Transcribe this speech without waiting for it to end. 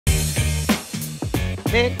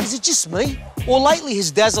Man, is it just me? Or lately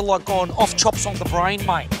his dazzle like gone off chops on the brain,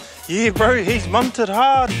 mate? Yeah, bro, he's munted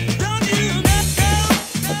hard.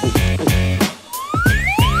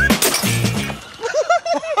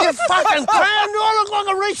 You fucking clown, do I look like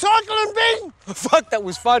a recycling bin? Fuck, that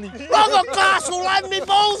was funny. I've got glass all over me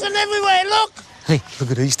balls and everywhere, look. Hey,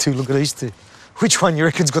 look at these two, look at these two. Which one you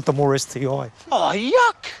reckon's got the more STI? Oh,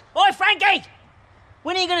 yuck. Oi, Frankie!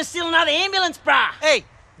 When are you going to steal another ambulance, brah? Hey,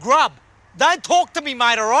 Grub, don't talk to me,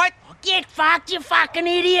 mate, all right? Get fucked, you fucking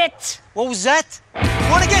idiot! What was that?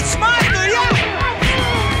 Want to get smart, do you?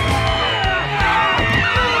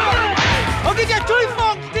 I'll get your tooth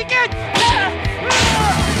long, dickhead!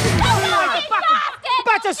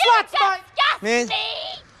 Bunch of sluts, mate! Man,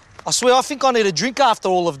 I swear, I think I need a drink after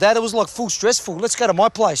all of that. It was like full stressful. Let's go to my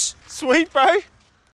place. Sweet, bro.